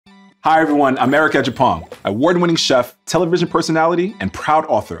Hi everyone, I'm Eric Adjepong, award-winning chef, television personality, and proud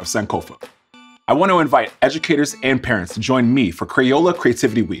author of Sankofa. I want to invite educators and parents to join me for Crayola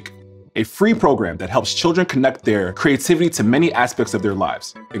Creativity Week, a free program that helps children connect their creativity to many aspects of their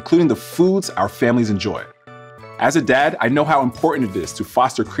lives, including the foods our families enjoy. As a dad, I know how important it is to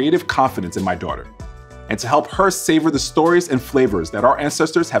foster creative confidence in my daughter, and to help her savor the stories and flavors that our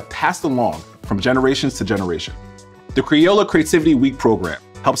ancestors have passed along from generations to generation. The Crayola Creativity Week program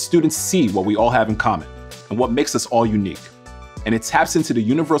helps students see what we all have in common and what makes us all unique. And it taps into the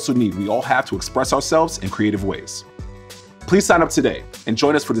universal need we all have to express ourselves in creative ways. Please sign up today and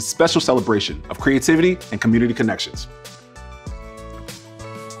join us for this special celebration of creativity and community connections.